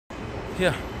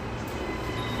Yeah.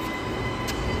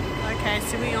 Okay,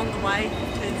 so we're on the way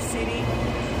to the city.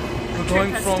 We're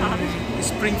going from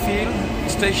Springfield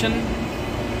station,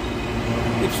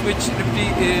 Ipswich,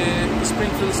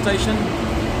 Springfield station.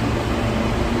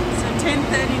 So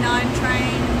 10:39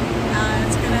 train.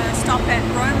 It's going to stop at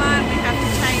Roma and we have to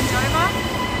change over.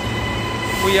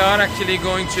 We are actually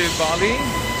going to Bali,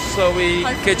 so we're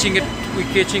catching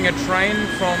a train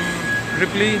from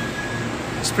Ripley,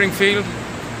 Springfield.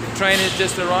 The train has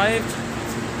just arrived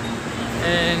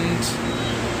and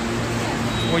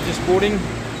we're just boarding.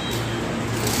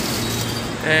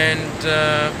 And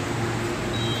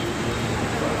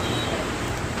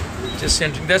just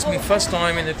entering. That's my first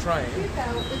time in the train.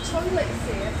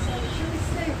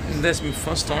 That's my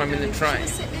first time in the train.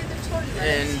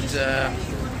 And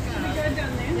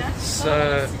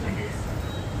so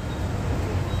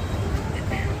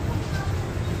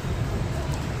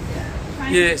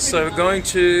yeah, so we're going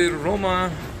to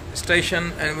Roma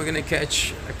station and we're going to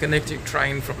catch a connecting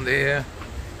train from there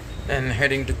and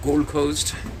heading to Gold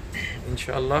Coast,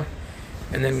 inshallah,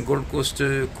 and then Gold Coast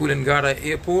to Coolangatta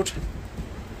airport,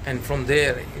 and from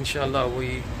there inshallah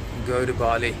we go to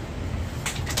Bali.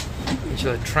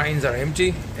 Inshallah, trains are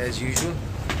empty as usual,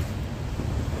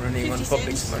 running on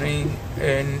public money,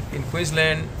 and in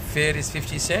Queensland fare is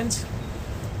 50 cents.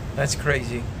 That's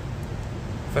crazy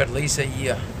for at least a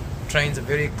year. Trains are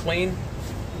very clean,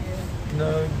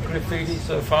 no graffiti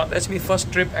so far. That's my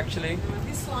first trip actually.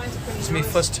 It's my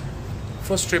first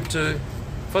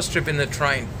trip in the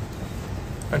train.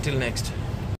 Until next.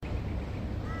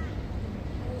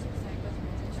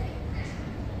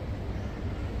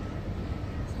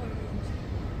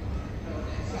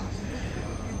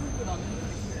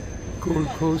 Gold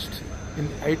Coast in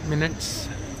 8 minutes.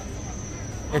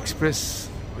 Express.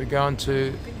 We're going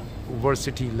to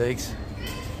Varsity Lakes.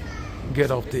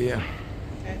 Get off there.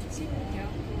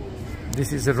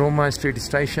 This is the Roma Street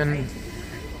station,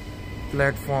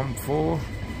 platform 4.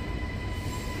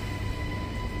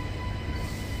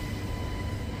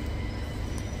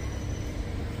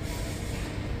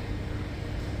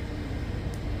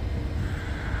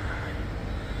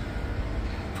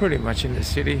 Pretty much in the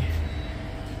city.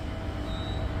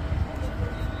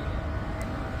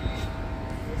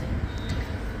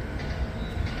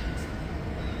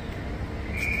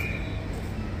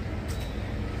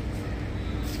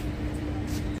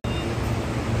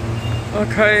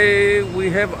 Okay, we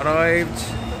have arrived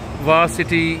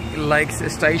Varsity Lakes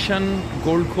station,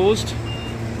 Gold Coast.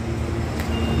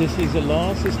 This is the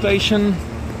last station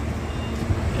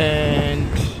and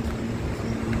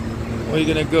we're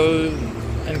gonna go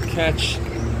and catch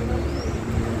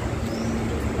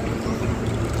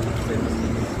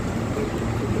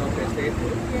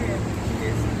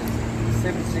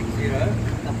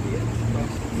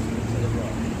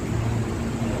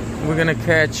we're gonna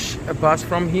catch a bus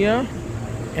from here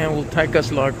and will take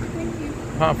us like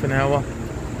half an hour.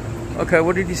 Okay,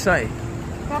 what did you say?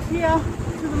 Up here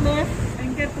to the left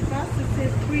and get the bus that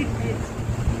says Tweed Heads.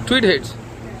 Tweed Heads?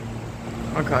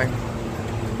 Okay.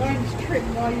 Don't trip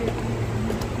while you...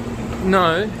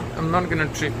 No, I'm not gonna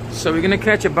trip. So we're gonna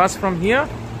catch a bus from here.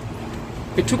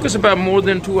 It took us about more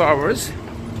than 2 hours.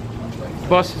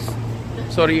 Buses,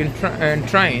 sorry, and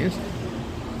trains.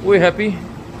 We're happy.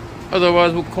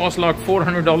 Otherwise, it would cost like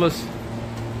 $400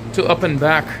 to up and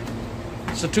back.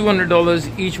 So $200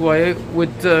 each way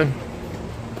with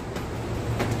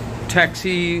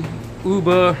taxi,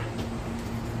 Uber.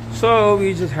 So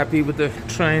we're just happy with the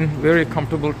train. Very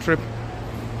comfortable trip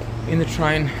in the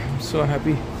train. I'm so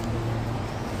happy.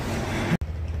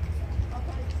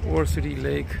 Varsity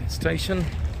Lake Station.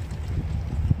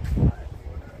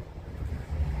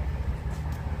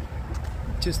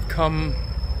 Just come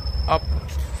up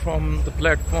from the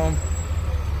platform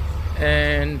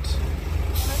and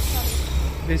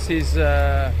this is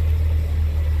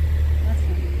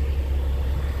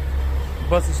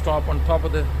bus stop on top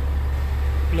of the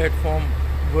platform,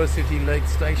 Varsity Lake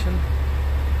Station.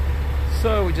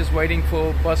 So we're just waiting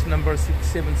for bus number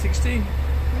 760,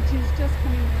 Which is just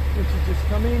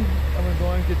coming. and we're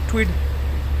going to Tweed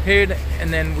Head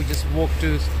and then we just walk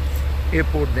to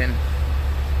airport then.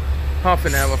 Half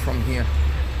an hour from here.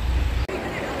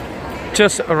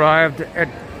 Just arrived at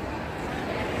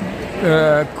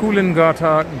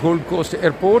Coolangatta Gold Coast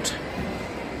Airport.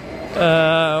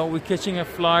 We're catching a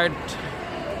flight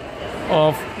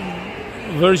of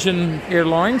Virgin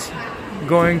Airlines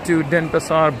going to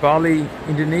Denpasar, Bali,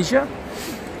 Indonesia.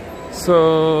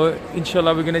 So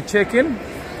inshallah we're going to check in.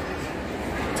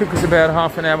 Took us about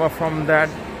half an hour from that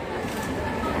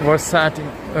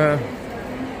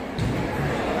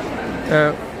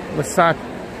Vasat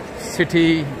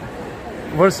city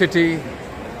Varsity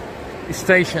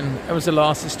station. It was the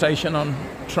last station on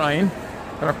train.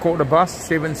 And I caught a bus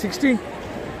 760,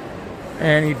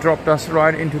 and he dropped us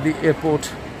right into the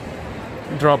airport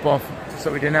drop off,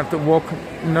 so we didn't have to walk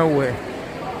nowhere.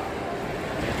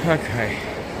 Okay.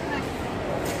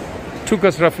 Took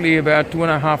us roughly about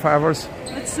 2.5 hours.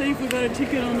 Let's see if we got a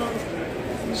ticket or not.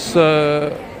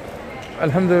 So,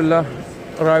 Alhamdulillah,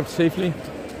 arrived safely.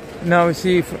 Now we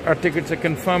see if our tickets are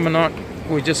confirmed or not.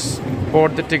 We just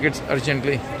bought the tickets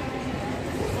urgently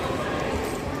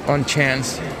on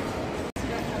chance.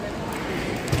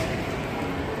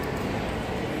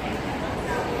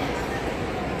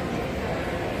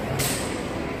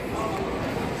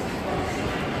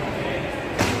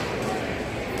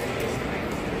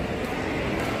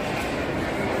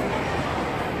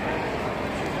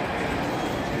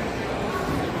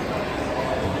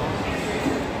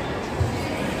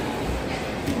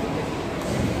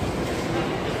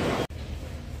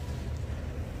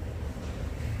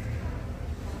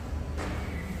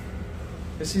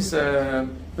 This is a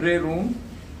prayer room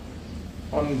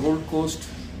on Gold Coast,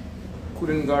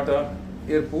 Coolangatta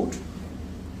Airport.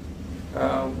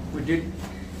 We did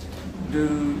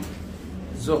do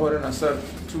Zohar and Asr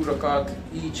 2 rakat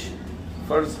each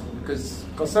first, because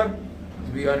Qasr,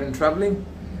 we are in traveling,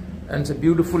 and it's a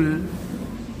beautiful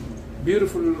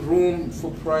room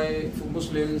for prayer for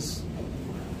Muslims,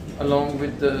 along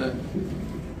with the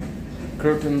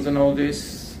curtains and all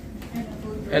this,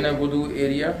 and a wudu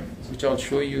area, which I'll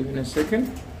show you in a second.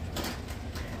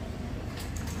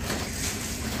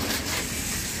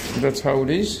 That's how it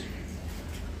is.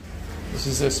 This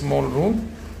is a small room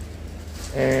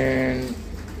and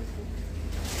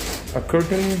a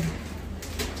curtain,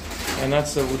 and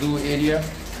that's the wudu area.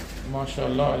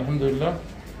 MashaAllah, Alhamdulillah.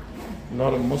 A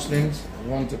lot of Muslims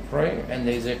want to pray, and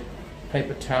there's a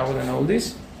paper towel and all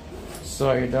this,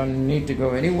 so you don't need to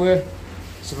go anywhere.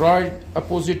 It's right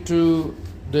opposite to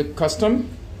the custom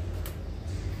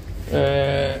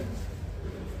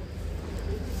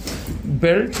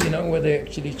belt, you know, where they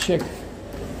actually check.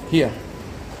 Here,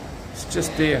 it's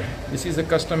just there. This is the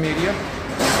custom area.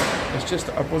 It's just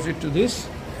opposite to this,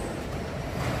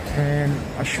 and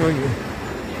I'll show you.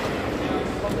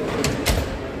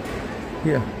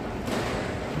 Here,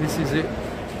 this is it.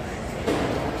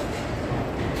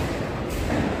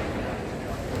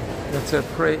 That's a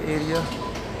prayer area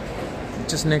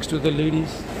just next to the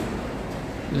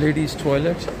ladies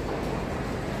toilet,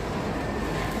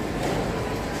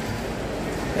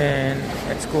 and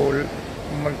it's called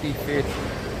multi-faith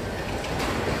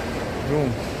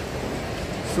room.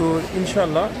 So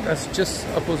inshallah, that's just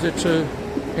opposite to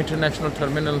international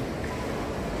terminal,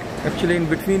 actually in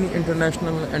between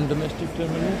international and domestic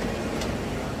terminal,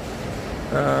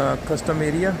 custom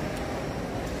area,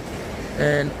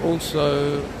 and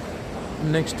also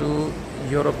next to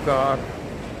Europe car,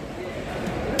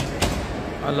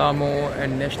 Alamo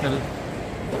and National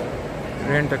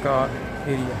Rent-A-Car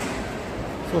area.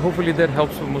 So hopefully that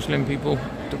helps for Muslim people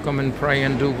to come and pray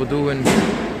and do wudu and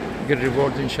get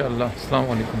rewards, inshallah.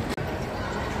 Assalamu alaikum.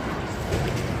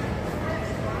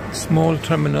 Small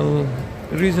terminal,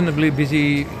 reasonably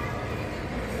busy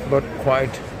but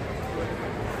quiet.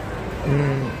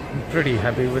 I'm pretty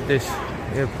happy with this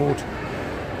airport.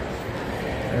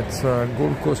 It's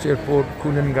Gold Coast Airport,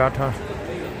 Coolangatta.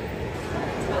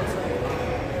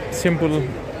 Simple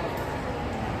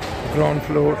ground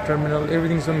floor terminal,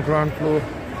 everything's on ground floor.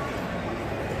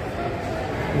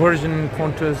 Virgin,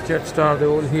 Qantas, Jetstar, they're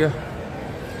all here.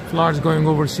 Flights going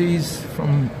overseas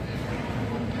from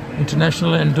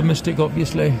international and domestic,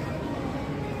 obviously.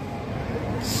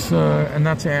 So, and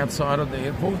that's outside of the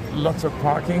airport. Lots of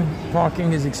parking.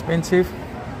 Parking is expensive.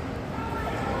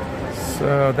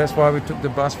 So that's why we took the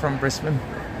bus from Brisbane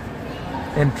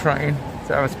and train. So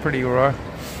that was pretty alright.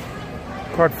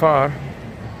 Quite far.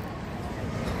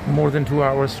 More than 2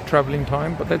 hours traveling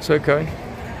time, but that's okay.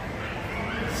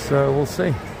 So we'll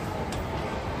see.